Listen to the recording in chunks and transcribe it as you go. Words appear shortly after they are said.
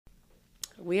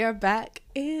We are back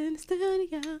in the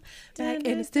studio. Back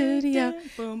in the studio.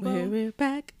 We're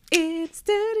back in the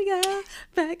studio.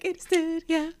 Back in the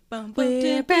studio. We're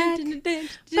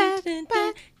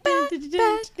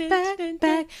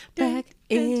back. Back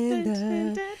in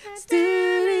the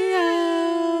studio.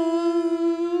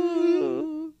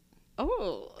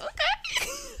 Oh, okay.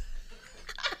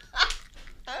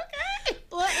 Okay.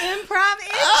 Well, improv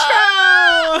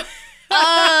intro.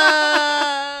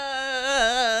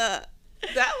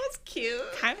 That was cute.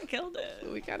 Kind of killed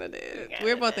it. We kind of did.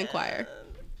 We were both in choir.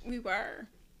 We were.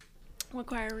 What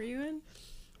choir were you in?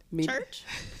 Me. Church?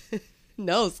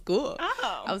 No, school.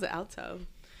 Oh. I was an alto.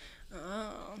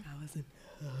 Oh. I was an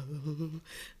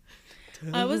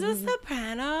I was a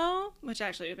soprano, which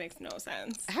actually makes no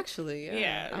sense. Actually, yeah.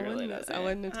 Yeah, it really doesn't. I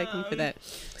wouldn't have taken for that.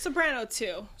 Soprano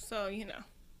too, so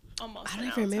almost. I don't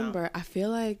even remember. I feel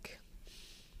like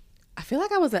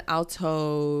I was an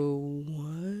alto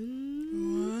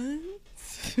once.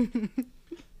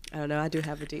 I don't know. I do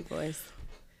have a deep voice.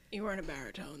 You weren't a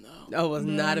baritone though. I was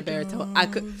not a baritone. I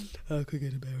could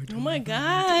get a baritone. Oh my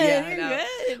god, Yeah,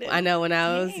 you're good. I know. When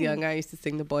I was young, I used to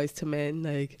sing the Boys to Men,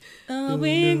 like. Oh,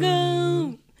 we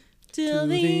go till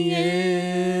the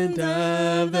end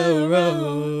of the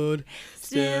road.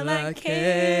 Still I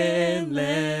can't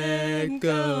let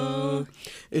go.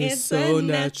 It's so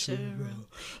natural.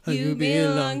 You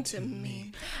belong to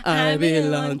me. I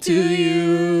belong to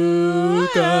you.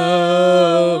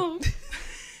 Go.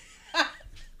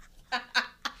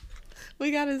 We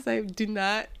gotta say,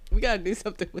 we gotta do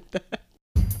something with that.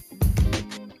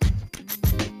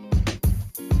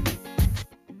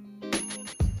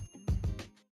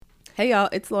 Hey y'all,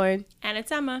 it's Lauren. And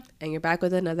it's Emma. And you're back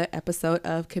with another episode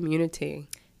of Community.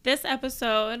 This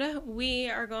episode, we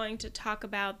are going to talk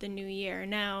about the new year.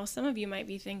 Now, some of you might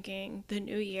be thinking, the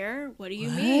new year? What do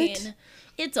you mean?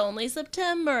 It's only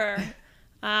September.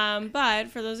 But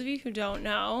for those of you who don't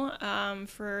know,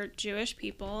 for Jewish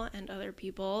people and other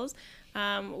peoples,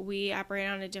 we operate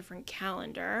on a different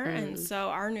calendar. And so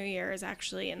our new year is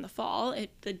actually in the fall.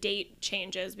 The date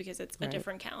changes because it's a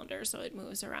different calendar, so it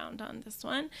moves around on this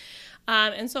one.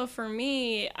 And so for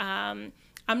me,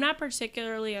 I'm not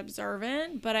particularly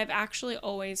observant, but I've actually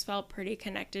always felt pretty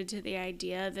connected to the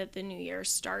idea that the new year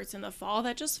starts in the fall.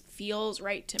 That just feels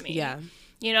right to me. Yeah.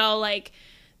 Like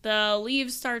the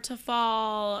leaves start to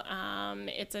fall.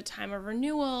 It's a time of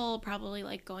renewal, probably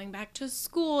like going back to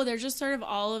school. There's just sort of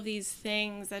all of these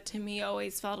things that to me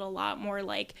always felt a lot more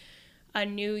like a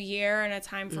new year and a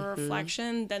time for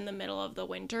reflection than the middle of the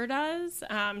winter does,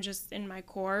 just in my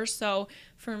core. So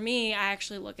for me, I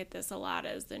actually look at this a lot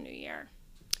as the new year.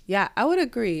 Yeah, I would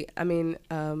agree. I mean,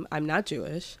 I'm not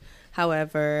Jewish.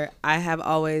 However, I have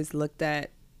always looked at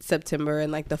September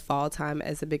and like the fall time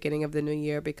as the beginning of the new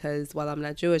year because while I'm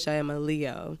not Jewish, I am a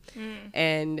Leo.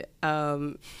 And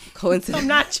coincidentally, I'm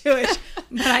not Jewish,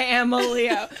 but I am a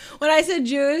Leo. When I said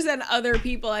Jews and other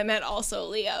people, I meant also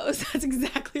Leos. That's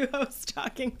exactly what I was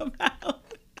talking about.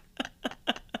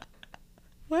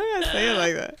 Why did I say it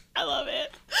like that? I love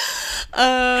it.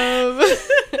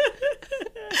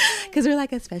 Because we're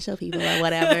like a special people or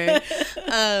whatever.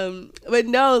 But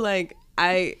no, like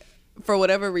for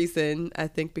whatever reason, I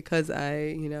think because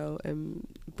I, am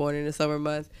born in a summer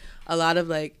month, a lot of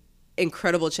like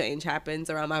incredible change happens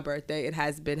around my birthday. It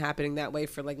has been happening that way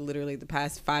for like literally the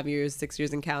past 5 years, 6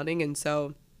 years and counting. And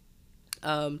so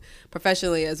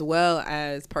professionally as well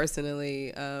as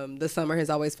personally, the summer has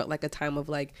always felt like a time of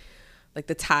like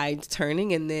the tide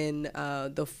turning, and then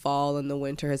the fall and the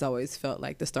winter has always felt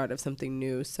like the start of something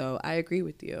new. So I agree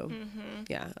with you.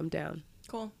 Yeah, I'm down.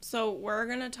 Cool. So we're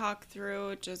going to talk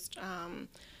through just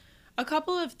a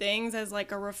couple of things as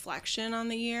like a reflection on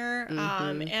the year.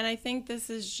 And I think this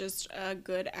is just a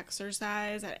good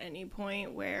exercise at any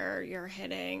point where you're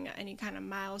hitting any kind of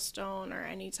milestone or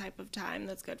any type of time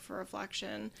that's good for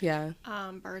reflection. Yeah.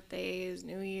 Birthdays,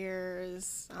 New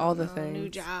Year's, all the things. New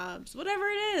jobs, whatever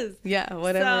it is. Yeah,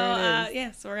 whatever it is.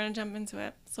 Yeah, so we're going to jump into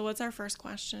it. So what's our first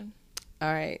question?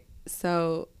 All right.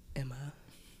 So, Emma,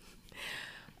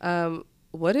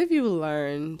 what have you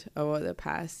learned over the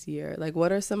past year? Like,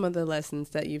 what are some of the lessons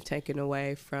that you've taken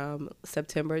away from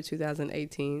September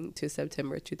 2018 to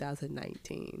September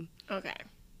 2019? Okay.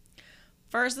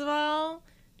 First of all,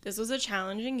 this was a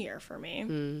challenging year for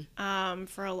me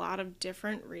for a lot of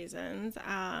different reasons.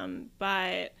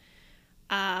 But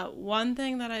one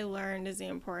thing that I learned is the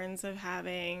importance of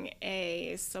having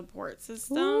a support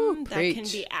system that can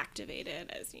be activated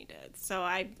as needed. So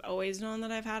I've always known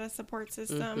that I've had a support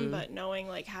system, but knowing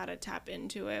like how to tap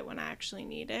into it when I actually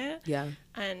need it. Yeah.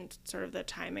 And sort of the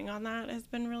timing on that has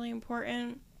been really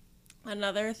important.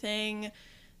 Another thing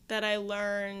that I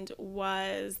learned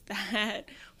was that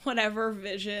whatever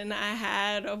vision I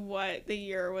had of what the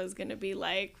year was going to be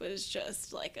like was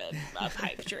just like a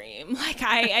pipe dream. Like,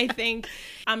 I think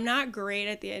I'm not great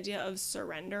at the idea of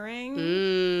surrendering,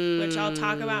 which I'll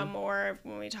talk about more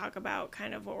when we talk about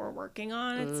kind of what we're working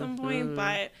on at some point.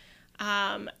 But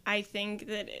I think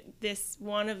that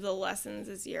one of the lessons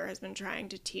this year has been trying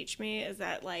to teach me is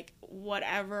that, like,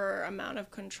 whatever amount of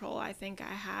control I think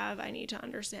I have, I need to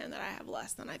understand that I have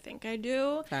less than I think I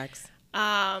do. Facts.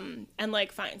 And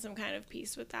like find some kind of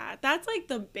peace with that. That's like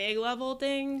the big level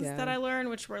things that I learned,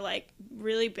 which were like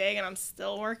really big, and I'm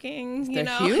still working. They're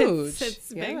huge.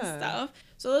 It's big stuff.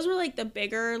 So those were like the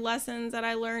bigger lessons that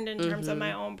I learned in terms of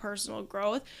my own personal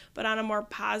growth. But on a more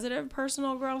positive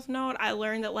personal growth note, I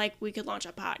learned that like we could launch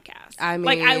a podcast. I mean,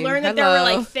 like I learned that there were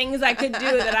like things I could do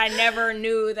that I never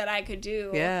knew that I could do.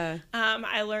 Yeah.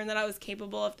 I learned that I was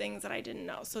capable of things that I didn't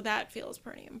know. So that feels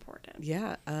pretty important.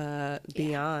 Yeah.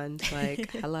 Beyond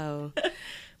like hello.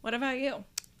 What about you?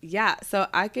 Yeah. So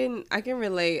I can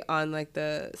relate on like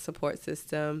the support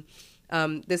system.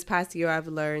 This past year, I've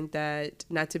learned that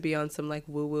not to be on some like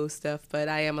woo-woo stuff, but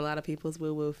I am a lot of people's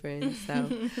woo-woo friends. So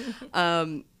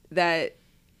that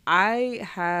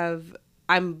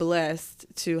I'm blessed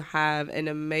to have an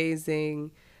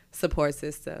amazing support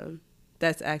system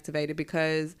that's activated,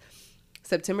 because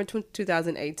September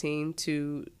 2018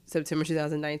 to September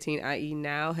 2019, i.e.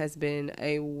 now, has been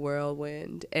a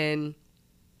whirlwind. And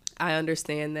I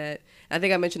understand that. I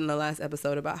think I mentioned in the last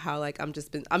episode about how like I'm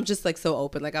just like so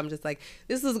open. Like I'm just like,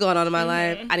 this is going on in my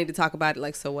life. I need to talk about it.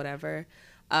 Like, so whatever.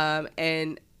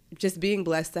 And just being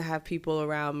blessed to have people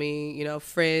around me, you know,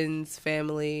 friends,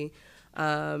 family,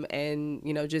 and,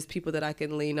 you know, just people that I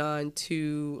can lean on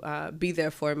to be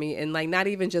there for me. And like, not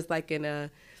even just like in a,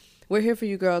 we're here for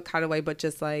you, girl kind of way, but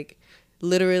just like,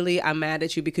 literally, I'm mad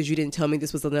at you because you didn't tell me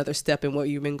this was another step in what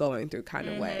you've been going through kind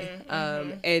of way.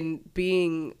 And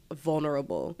being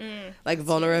vulnerable. Like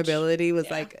vulnerability huge. Was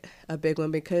like a big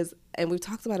one, because, and we've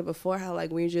talked about it before, how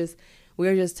like we're just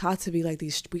taught to be like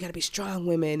these, we got to be strong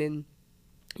women, and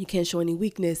you can't show any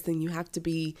weakness, and you have to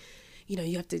be, you know,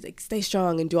 you have to like stay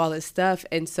strong and do all this stuff.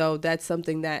 And so that's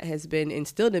something that has been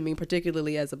instilled in me,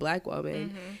 particularly as a Black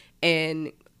woman.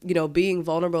 And you know, being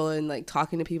vulnerable and like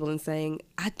talking to people and saying,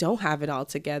 I don't have it all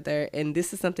together, and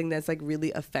this is something that's like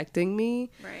really affecting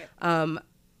me. Right.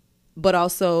 But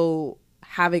also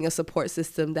having a support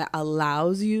system that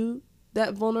allows you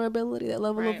that vulnerability, that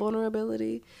level of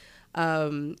vulnerability,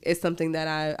 is something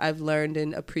that I've learned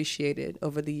and appreciated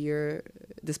over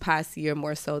this past year,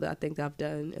 more so than I think I've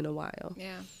done in a while.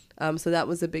 Yeah. So that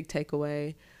was a big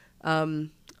takeaway.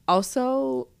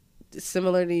 Also,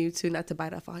 similar to you too, not to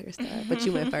bite off all your stuff, but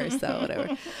you went first, so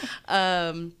whatever.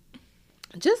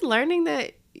 Just learning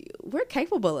that we're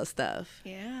capable of stuff.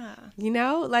 Yeah. You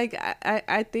know, like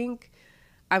I think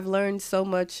I've learned so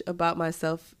much about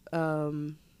myself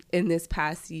in this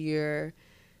past year,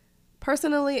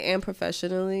 personally and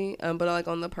professionally, but like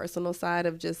on the personal side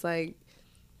of just like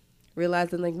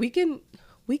realizing like we can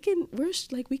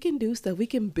do stuff. We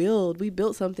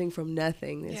built something from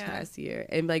nothing this past year,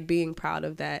 and like being proud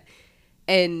of that,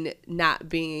 and not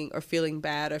being or feeling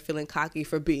bad or feeling cocky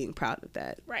for being proud of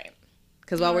that. Right.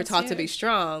 Because while we're taught to be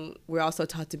strong, we're also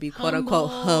taught to be quote unquote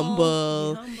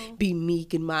humble, be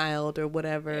meek and mild, or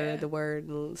whatever the word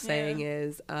saying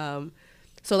is.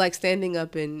 So like standing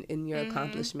up in your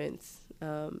accomplishments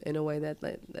in a way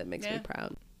that makes me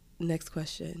proud. Next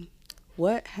question.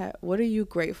 What are you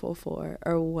grateful for,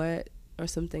 or what are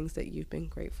some things that you've been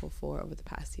grateful for over the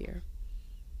past year?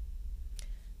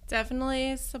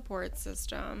 Definitely support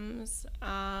systems.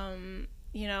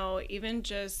 You know, even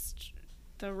just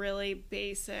the really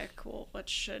basic, what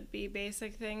should be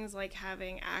basic things, like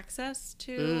having access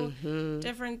to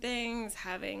different things,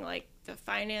 having like the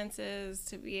finances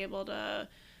to be able to,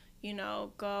 you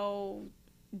know, go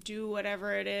do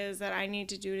whatever it is that I need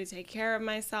to do to take care of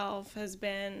myself has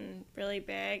been really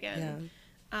big. And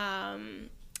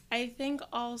I think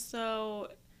also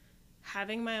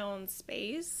having my own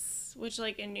space, which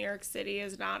like in New York City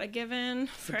is not a given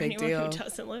for anyone who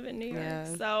doesn't live in New York.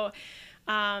 So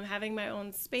having my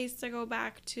own space to go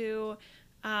back to.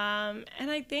 And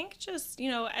I think just, you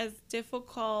know, as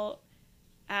difficult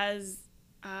as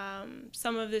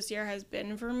some of this year has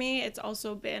been for me, it's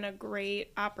also been a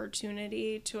great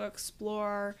opportunity to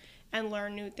explore and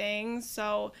learn new things.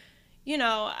 So, you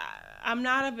know, I'm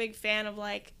not a big fan of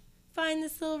like, find the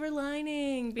silver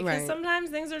lining, because sometimes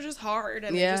things are just hard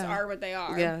and they just are what they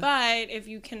are. But if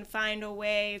you can find a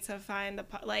way to find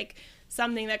like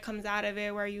something that comes out of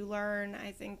it where you learn,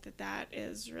 I think that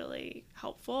is really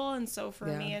helpful. And so for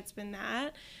me, it's been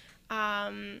that.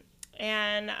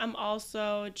 And I'm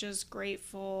also just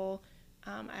grateful,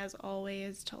 as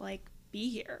always, to like be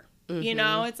here. You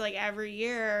know, it's like every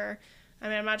year. I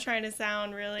mean, I'm not trying to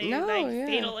sound really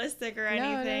fatalistic or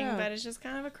anything, but it's just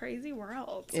kind of a crazy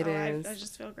world. So I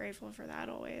just feel grateful for that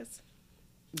always.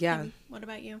 Yeah. And what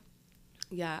about you?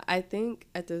 Yeah, I think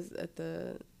at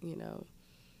the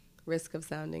risk of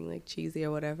sounding like cheesy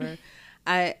or whatever,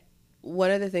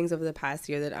 one of the things over the past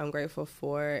year that I'm grateful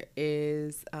for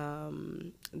is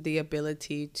the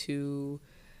ability to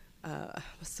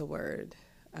what's the word?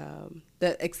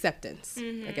 The acceptance.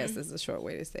 I guess is a short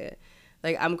way to say it.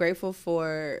 Like, I'm grateful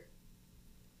for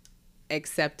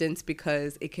acceptance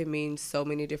because it can mean so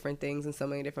many different things in so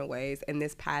many different ways. And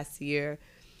this past year,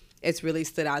 it's really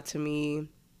stood out to me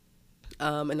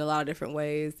in a lot of different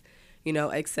ways. You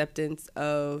know, acceptance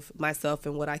of myself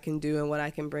and what I can do and what I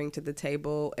can bring to the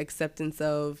table. Acceptance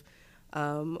of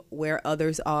where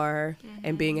others are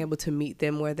and being able to meet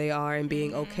them where they are and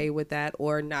being okay with that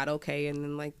or not okay, and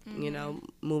then like,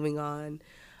 moving on.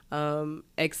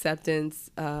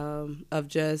 Acceptance of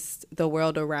just the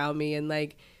world around me and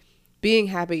like being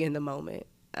happy in the moment.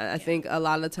 I think a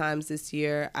lot of times this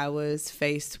year I was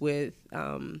faced with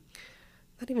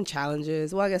not even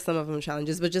challenges. Well, I guess some of them are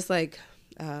challenges, but just like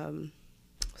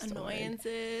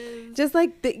annoyances, just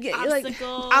like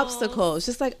obstacles,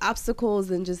 just like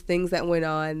obstacles and just things that went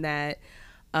on that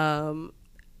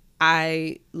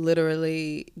I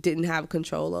literally didn't have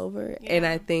control over. And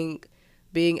I think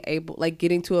being able, like,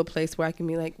 getting to a place where I can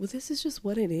be like, well, this is just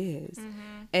what it is.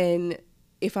 And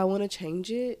if I want to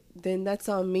change it, then that's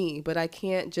on me. But I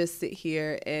can't just sit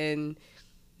here and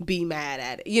be mad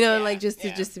at it, and like just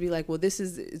to be like, well, this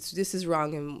is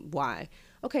wrong and why?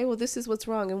 Okay, well, this is what's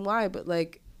wrong and why, but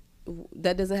like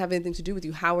that doesn't have anything to do with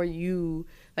you. How are you,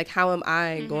 like, how am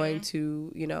I going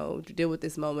to, deal with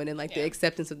this moment? And like the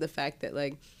acceptance of the fact that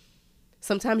like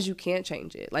sometimes you can't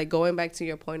change it. Like, going back to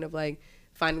your point of like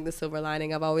finding the silver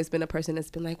lining, I've always been a person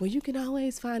that's been like, well, you can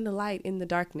always find the light in the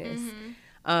darkness.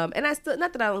 And I still,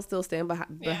 not that I don't still stand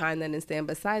behind that and stand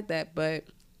beside that, but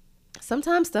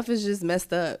sometimes stuff is just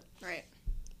messed up. Right.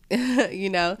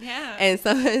 Yeah. And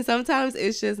sometimes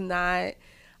it's just not,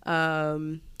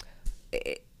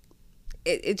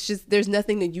 it's just, there's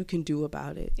nothing that you can do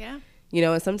about it. Yeah.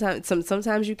 And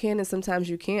sometimes you can and sometimes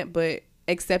you can't, but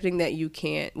accepting that you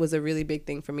can't was a really big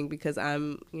thing for me because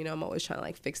I'm always trying to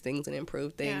like fix things and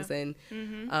improve things. And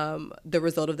the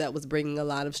result of that was bringing a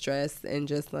lot of stress and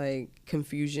just like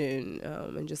confusion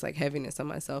and just like heaviness on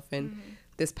myself. And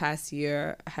this past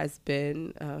year has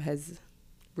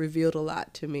revealed a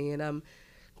lot to me, and I'm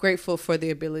grateful for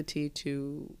the ability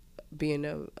to be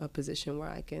in a position where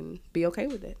I can be okay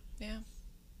with it. Yeah.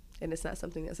 And it's not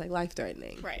something that's like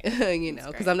life-threatening. Right.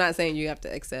 Because I'm not saying you have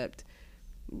to accept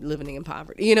living in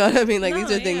poverty. You know what I mean? Like,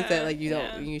 these are things that like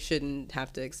you shouldn't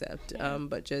have to accept.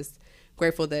 But just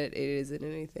grateful that it isn't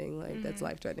anything like that's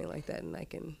life-threatening like that, and I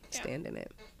can stand in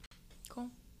it. Cool.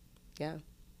 Yeah.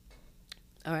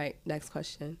 All right, next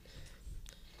question.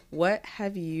 What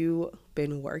have you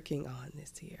been working on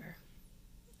this year?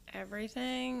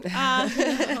 Everything.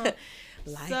 Life.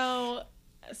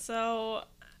 So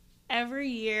every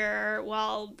year,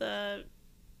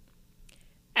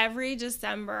 every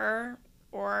December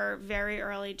or very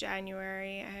early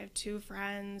January, I have two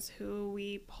friends who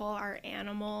we pull our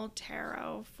animal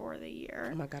tarot for the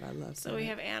year. Oh my God, I love that. So we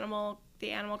have the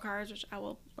animal cards, which I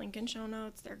will link in show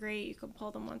notes. They're great. You can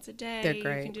pull them once a day. They're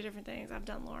great. You can do different things. I've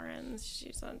done Lauren's.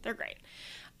 They're great.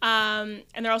 And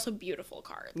they're also beautiful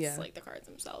cards, like the cards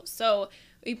themselves. So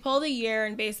we pull the year,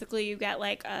 and basically you get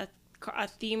like a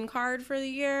theme card for the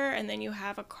year, and then you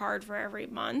have a card for every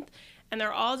month. And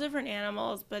they're all different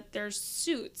animals, but they're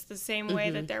suits the same way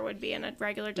that there would be in a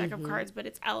regular deck of cards, but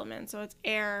it's elements. So it's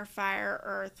air, fire,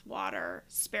 earth, water,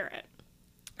 spirit.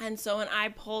 And so when I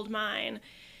pulled mine,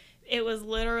 it was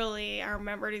literally, I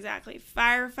remembered exactly,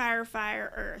 fire, fire,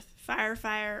 fire, earth, fire,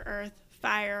 fire, earth,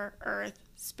 fire, earth,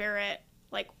 spirit,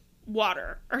 like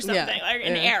water or something, like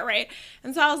in air, right?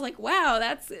 And so I was like, wow,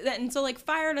 that's that. And so like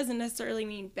fire doesn't necessarily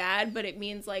mean bad, but it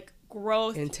means like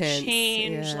growth, intense,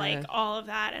 change, like all of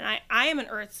that. And I am an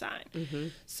earth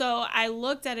sign. So I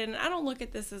looked at it, and I don't look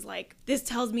at this as like, this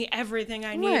tells me everything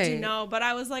I need to know, but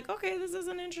I was like, okay, this is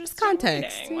an interesting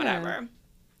context, reading, whatever.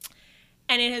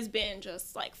 And it has been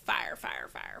just like fire, fire,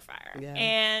 fire, fire. Yeah.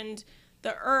 And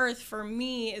the earth for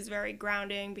me is very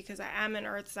grounding because I am an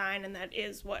earth sign, and that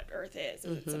is what earth is.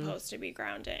 It's supposed to be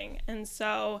grounding. And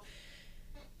so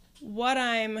what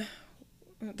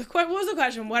was the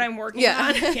question? What I'm working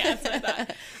on? Yeah, that's what I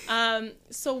thought.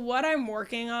 So what I'm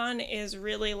working on is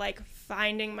really like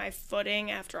finding my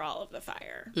footing after all of the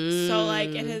fire. So like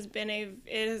it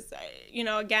is, you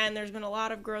know, again, there's been a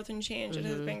lot of growth and change. It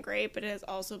has been great, but it has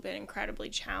also been incredibly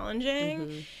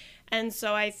challenging. And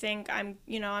so I think I'm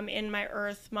in my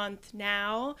Earth month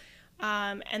now.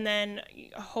 And then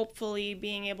hopefully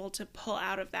being able to pull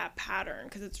out of that pattern,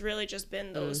 because it's really just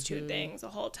been those two things the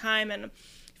whole time. And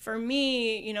for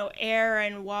me, you know, air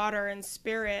and water and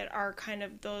spirit are kind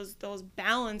of those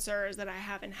balancers that I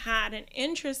haven't had. And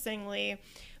interestingly,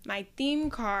 my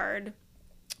theme card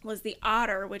was the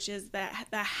otter, which is the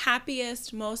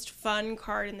happiest, most fun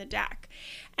card in the deck.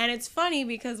 And it's funny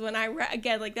because when I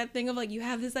again, like that thing of like you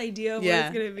have this idea of what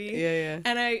it's gonna be,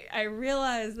 and I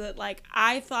realized that like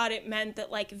I thought it meant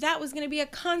that like that was gonna be a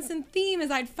constant theme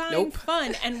as I'd find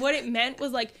fun, and what it meant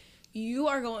was like you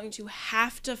are going to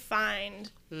have to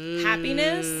find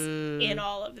happiness in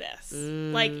all of this,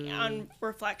 like on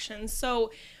reflection.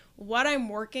 So what I'm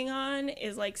working on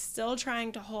is like still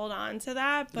trying to hold on to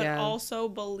that, but also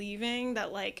believing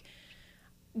that like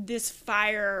this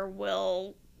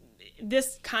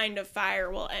kind of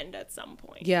fire will end at some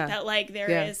point. Yeah. That like there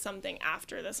is something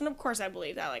after this. And of course I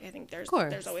believe that. Like I think there's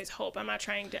always hope. I'm not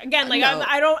trying to, again, like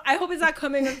I hope it's not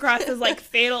coming across as like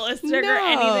fatalistic or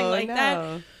anything like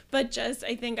that. But just,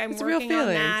 I think I'm working on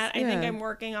that. I think I'm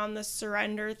working on the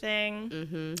surrender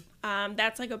thing.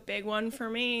 That's like a big one for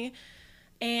me.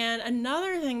 And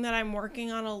another thing that I'm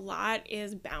working on a lot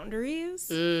is boundaries.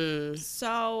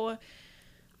 So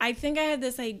I think I had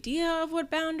this idea of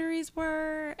what boundaries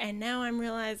were, and now I'm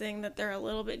realizing that they're a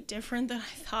little bit different than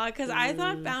I thought. Because I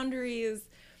thought boundaries,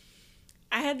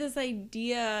 I had this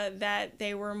idea that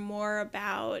they were more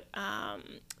about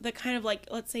the kind of like,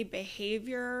 let's say,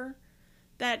 behavior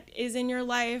that is in your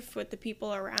life with the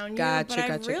people around you. But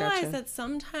I've realized that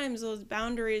sometimes those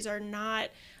boundaries are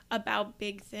not about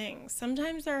big things.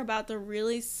 Sometimes they're about the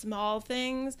really small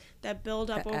things that build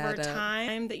up over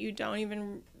time that you don't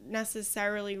even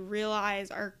necessarily realize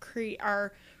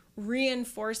are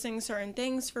reinforcing certain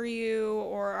things for you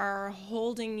or are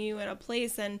holding you in a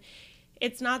place. And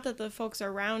it's not that the folks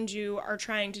around you are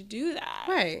trying to do that,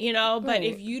 right? You know, but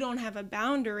if you don't have a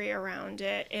boundary around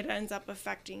it, it ends up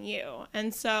affecting you.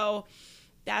 And so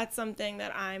that's something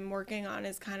that I'm working on,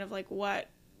 is kind of like what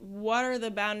are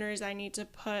the boundaries I need to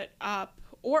put up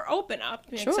or open up?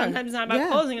 Sometimes it's not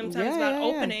about closing them, sometimes it's about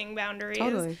opening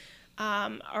boundaries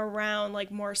around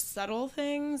like more subtle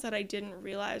things that I didn't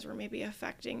realize were maybe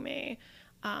affecting me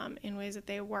in ways that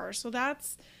they were. So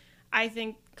that's, I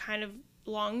think, kind of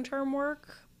long-term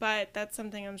work, but that's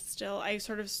something I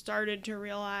sort of started to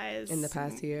realize in the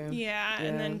past year.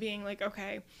 And then being like,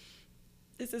 okay,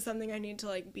 this is something I need to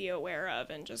like be aware of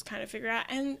and just kind of figure out.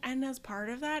 And as part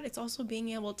of that, it's also being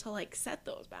able to like set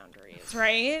those boundaries,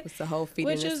 right? It's the whole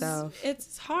feeding yourself.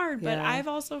 It's hard, but I've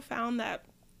also found that,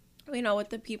 you know, with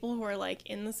the people who are like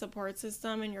in the support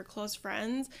system and your close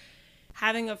friends,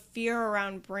 having a fear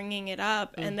around bringing it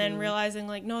up and then realizing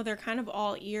like, no, they're kind of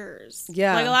all ears.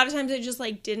 Yeah. Like a lot of times they just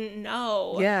like didn't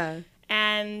know. Yeah.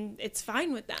 And it's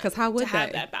fine with them, because how would to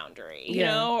have that boundary, you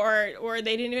know, or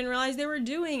they didn't even realize they were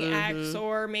doing X,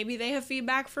 or maybe they have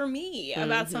feedback for me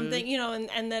about something, you know,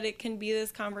 and that it can be this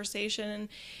conversation. And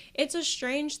it's a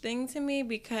strange thing to me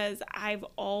because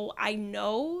I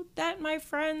know that my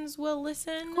friends will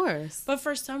listen, of course, but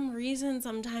for some reason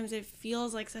sometimes it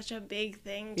feels like such a big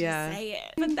thing to say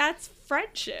it. But that's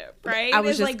friendship, right? I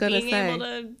was just like being able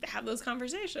to have those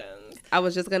conversations. I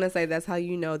was just gonna say that's how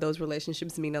you know those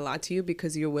relationships mean a lot to you,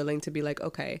 because you're willing to be like,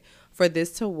 okay, for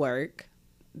this to work,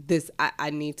 I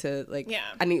need to like,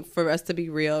 I need for us to be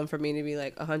real and for me to be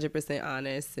like 100%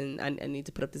 honest, and I need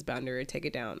to put up this boundary or take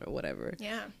it down or whatever.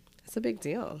 Yeah. It's a big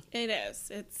deal. It is.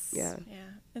 It's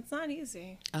it's not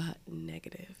easy.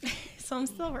 Negative. So I'm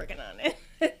still working on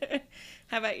it.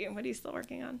 How about you? What are you still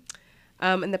working on?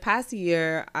 In the past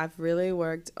year, I've really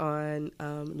worked on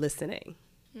listening.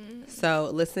 So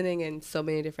listening in so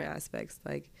many different aspects,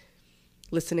 like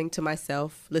listening to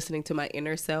myself, listening to my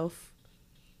inner self,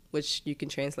 which you can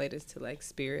translate as to like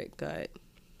spirit, gut,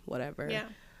 whatever. Yeah.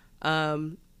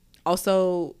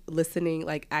 Also listening,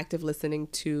 like active listening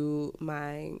to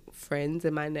my friends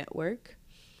and my network.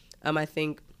 I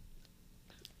think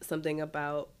something that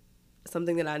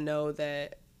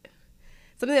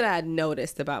I had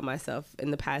noticed about myself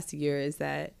in the past year is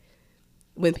that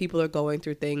when people are going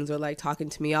through things or like talking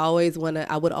to me, I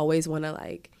would always want to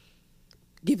like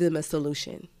give them a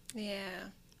solution. Yeah.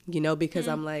 You know, because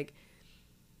I'm like,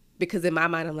 because in my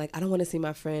mind, I'm like, I don't want to see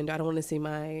my friend, or I don't want to see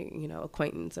my, you know,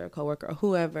 acquaintance or coworker or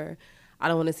whoever. I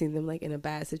don't want to see them like in a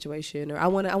bad situation, or I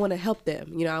want to help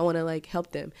them, you know, I want to like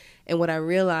help them. And what I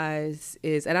realized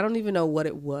is, and I don't even know what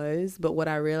it was, but what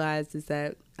I realized is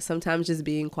that sometimes just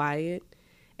being quiet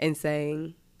and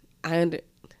saying,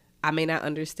 I may not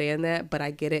understand that, but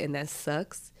I get it, and that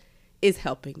sucks, is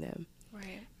helping them.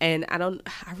 Right. And I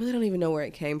really don't even know where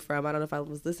it came from. I don't know if I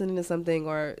was listening to something,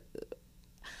 or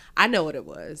I know what it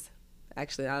was.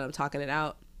 Actually, now that I'm talking it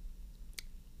out,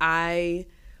 I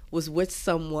was with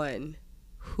someone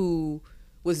who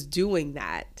was doing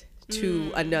that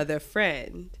to another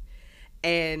friend.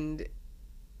 And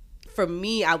for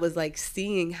me, I was like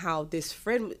seeing how this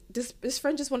friend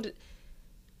just wanted,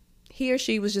 he or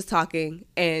she was just talking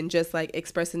and just like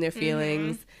expressing their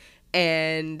feelings.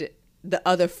 And the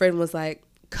other friend was like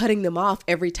cutting them off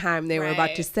every time they were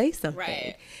about to say something.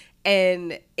 Right.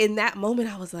 And in that moment,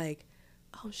 I was like,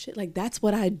 oh shit, like that's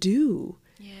what I do.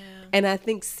 Yeah. And I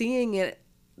think seeing it,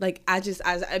 like I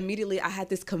immediately had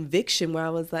this conviction where I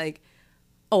was like,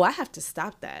 oh, I have to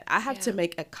stop that. I have to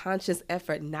make a conscious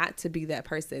effort not to be that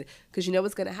person. Because you know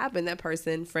what's going to happen? That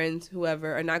person, friends,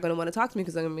 whoever, are not going to want to talk to me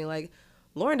because they're going to be like,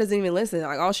 Lauren doesn't even listen.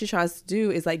 Like all she tries to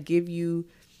do is like give you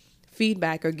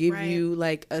feedback or give you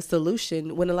like a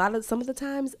solution. When some of the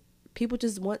times people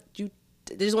just want you,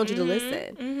 they just want you to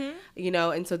listen, you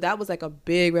know? And so that was like a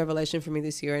big revelation for me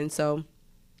this year. And so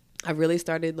I really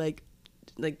started like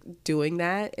doing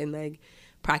that and like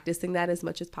practicing that as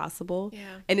much as possible.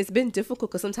 Yeah. And it's been difficult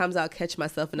because sometimes I'll catch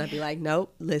myself and I'll be like,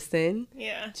 nope, listen.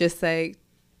 Yeah. Just say,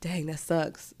 dang, that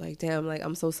sucks. Like, damn, like,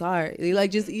 I'm so sorry.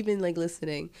 Like, just even like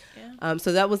listening. Yeah.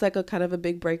 So that was like a kind of a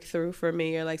big breakthrough for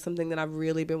me, or like something that I've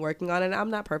really been working on, and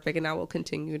I'm not perfect and I will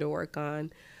continue to work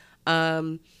on.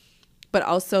 But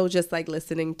also just like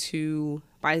listening to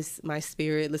my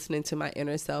spirit, listening to my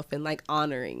inner self, and like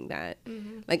honoring that,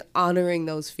 like honoring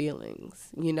those feelings,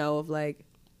 you know, of like,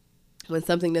 when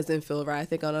something doesn't feel right. I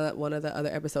think on one of the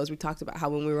other episodes we talked about how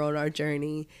when we were on our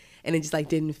journey and it just like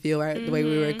didn't feel right the way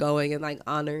we were going, and like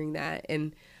honoring that.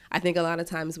 And I think a lot of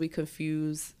times we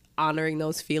confuse honoring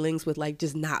those feelings with like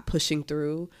just not pushing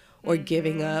through or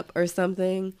giving up or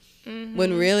something,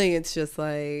 when really it's just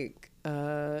like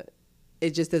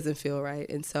it just doesn't feel right.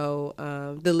 And so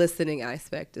the listening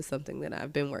aspect is something that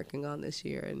I've been working on this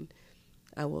year, and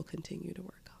I will continue to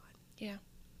work on.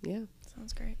 Yeah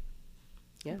Sounds great.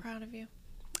 Yeah. I'm proud of you.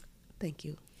 Thank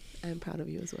you. I'm proud of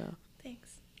you as well.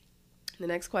 Thanks. The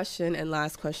next question and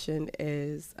last question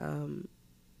is,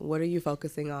 what are you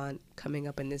focusing on coming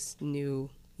up in this new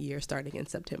year starting in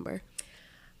September?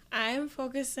 I'm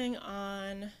focusing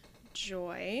on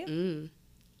joy,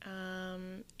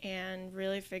 and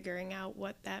really figuring out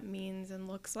what that means and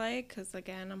looks like. Because,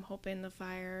 again, I'm hoping the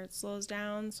fire slows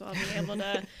down so I'll be able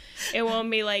to, it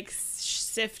won't be like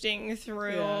sifting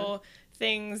through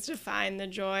things to find the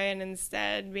joy, and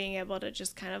instead being able to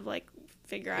just kind of like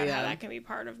figure out how that can be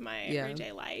part of my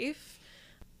everyday life.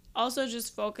 Also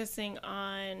just focusing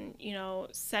on, you know,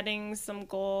 setting some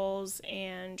goals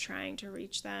and trying to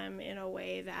reach them in a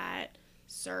way that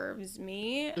serves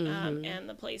me, and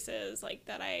the places like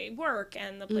that I work,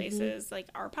 and the places like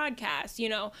our podcast, you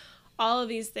know, all of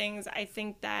these things. I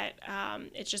think that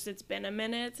it's been a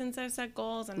minute since I've set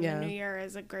goals, and the new year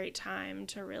is a great time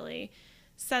to really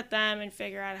set them and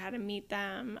figure out how to meet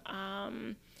them,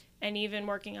 and even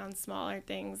working on smaller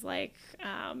things like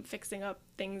fixing up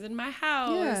things in my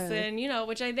house, and, you know,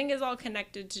 which I think is all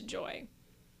connected to joy.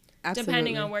 Absolutely.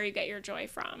 Depending on where you get your joy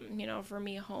from. You know, for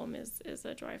me, home is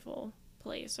a joyful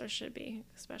place, or should be,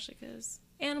 especially because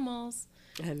animals.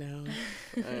 I know.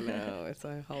 It's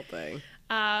a whole thing.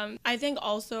 I think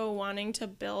also wanting to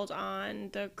build on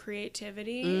the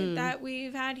creativity that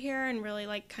we've had here, and really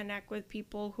like connect with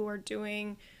people who are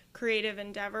doing creative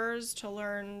endeavors to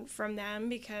learn from them,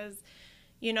 because,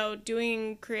 you know,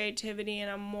 doing creativity in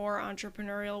a more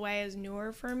entrepreneurial way is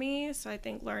newer for me. So I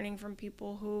think learning from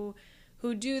people who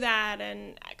do that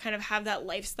and kind of have that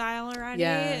lifestyle already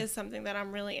is something that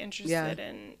I'm really interested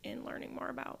in learning more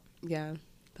about. Yeah.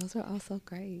 Those are also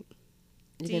great.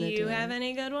 Do you have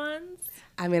any good ones?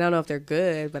 I mean, I don't know if they're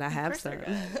good, but I have some.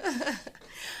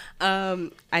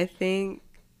 I think,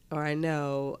 or I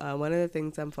know, one of the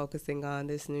things I'm focusing on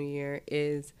this new year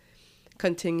is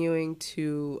continuing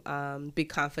to be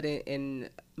confident in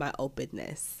my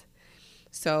openness.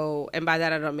 So, and by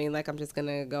that I don't mean like I'm just going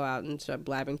to go out and start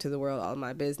blabbing to the world all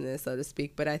my business, so to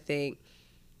speak, but I think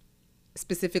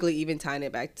specifically even tying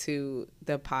it back to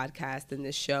the podcast and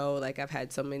the show, like I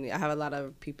have a lot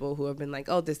of people who have been like,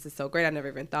 oh, this is so great, I never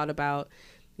even thought about,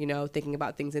 you know, thinking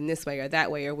about things in this way or that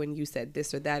way, or when you said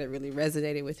this or that, it really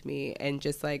resonated with me. And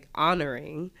just like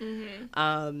honoring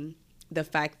the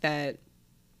fact that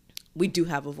we do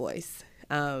have a voice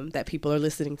that people are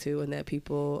listening to, and that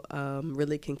people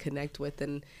really can connect with.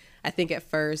 And I think at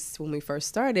first, when we first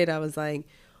started, I was like,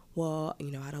 well,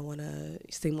 you know, I don't want to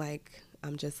seem like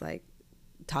I'm just like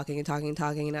talking and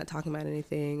not talking about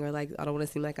anything, or like I don't want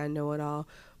to seem like I know it all.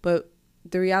 But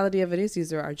the reality of it is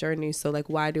these are our journeys. So like,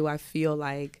 why do I feel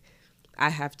like I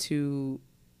have to,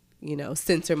 you know,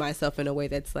 censor myself in a way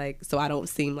that's like, so I don't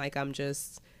seem like I'm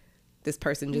just this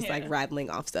person just like rattling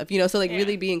off stuff, you know? So like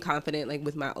really being confident like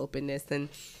with my openness, and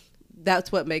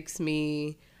that's what makes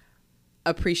me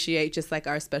appreciate just like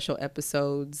our special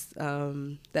episodes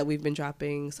that we've been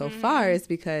dropping so far, is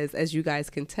because as you guys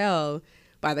can tell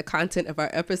by the content of our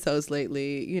episodes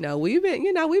lately, you know, we've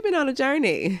been on a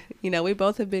journey. You know, we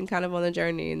both have been kind of on a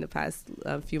journey in the past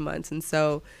few months. And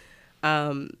so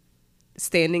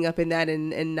standing up in that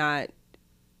and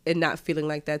not feeling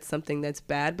like that's something that's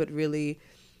bad, but really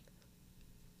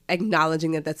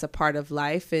acknowledging that that's a part of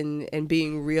life, and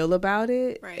being real about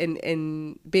it, right.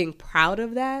 and being proud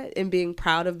of that, and being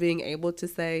proud of being able to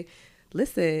say,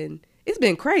 listen, it's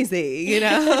been crazy, you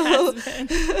know,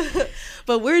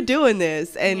 but we're doing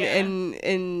this,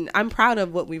 and I'm proud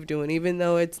of what we're doing, even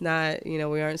though it's not, you know,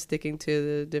 we aren't sticking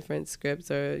to the different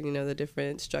scripts or, you know, the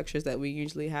different structures that we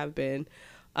usually have been,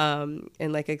 and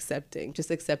like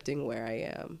accepting where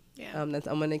I am. I'm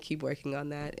going to keep working on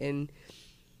that. And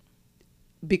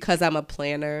because I'm a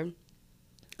planner,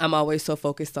 I'm always so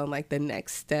focused on like the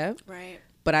next step. Right.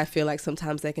 But I feel like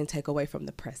sometimes they can take away from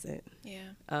the present.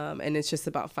 Yeah. And it's just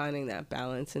about finding that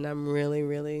balance. And I'm really,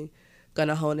 really going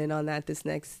to hone in on that this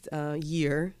next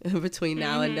year between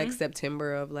now and next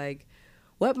September, of like,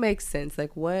 what makes sense?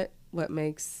 Like what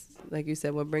makes, like you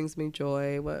said, what brings me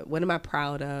joy? What am I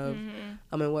proud of?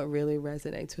 And what really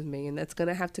resonates with me? And that's going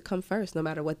to have to come first, no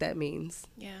matter what that means.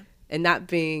 Yeah. And not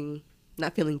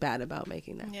feeling bad about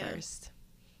making that first.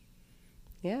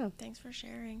 Yeah. Thanks for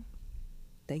sharing.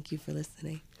 Thank you for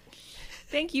listening.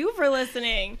 Thank you for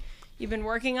listening. You've been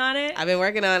working on it. I've been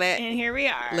working on it. And here we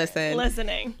are.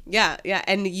 Listening. Yeah.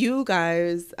 And you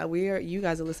guys, you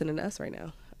guys are listening to us right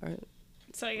now.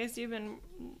 So I guess you've been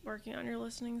working on your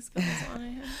listening skills on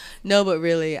it. No, but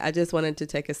really, I just wanted to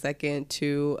take a second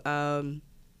to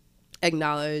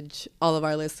acknowledge all of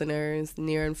our listeners,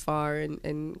 near and far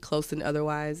and close and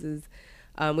otherwise.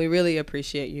 We really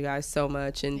appreciate you guys so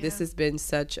much. And this has been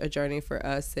such a journey for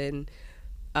us. And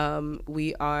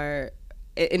we are,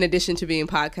 in addition to being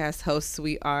podcast hosts,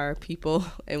 we are people,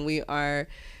 and we are,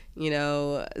 you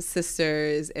know,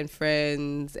 sisters and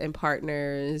friends and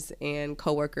partners and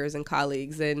coworkers and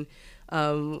colleagues. And,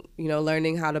 you know,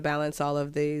 learning how to balance all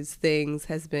of these things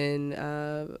has been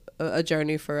a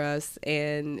journey for us.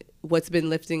 And what's been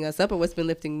lifting us up, or what's been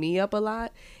lifting me up a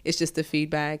lot, is just the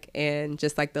feedback and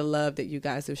just like the love that you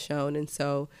guys have shown. And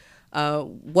so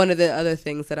one of the other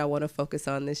things that I want to focus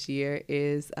on this year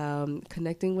is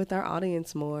connecting with our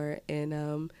audience more. And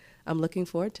I'm looking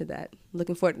forward to that.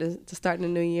 Looking forward to starting a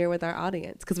new year with our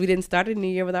audience, because we didn't start a new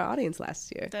year with our audience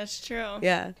last year. That's true.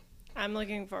 Yeah. I'm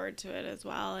looking forward to it as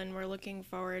well. And we're looking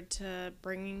forward to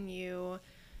bringing you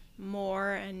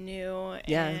more and new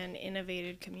and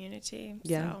innovative community.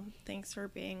 Yeah. So thanks for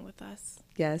being with us.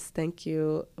 Yes, thank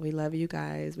you. We love you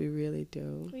guys. We really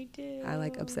do. We do. I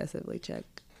like obsessively check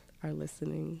our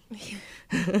listening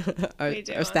our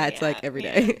stats like every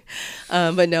day.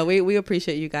 But no, we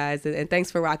appreciate you guys, and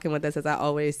thanks for rocking with us, as I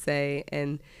always say.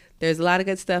 And there's a lot of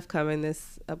good stuff coming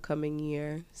this upcoming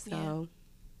year, so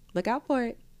look out for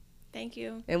it. Thank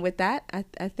you. And with that,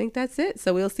 I think that's it.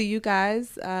 So we'll see you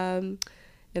guys in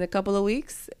a couple of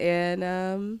weeks,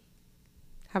 and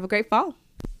have a great fall.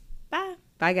 Bye.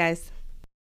 Bye, guys.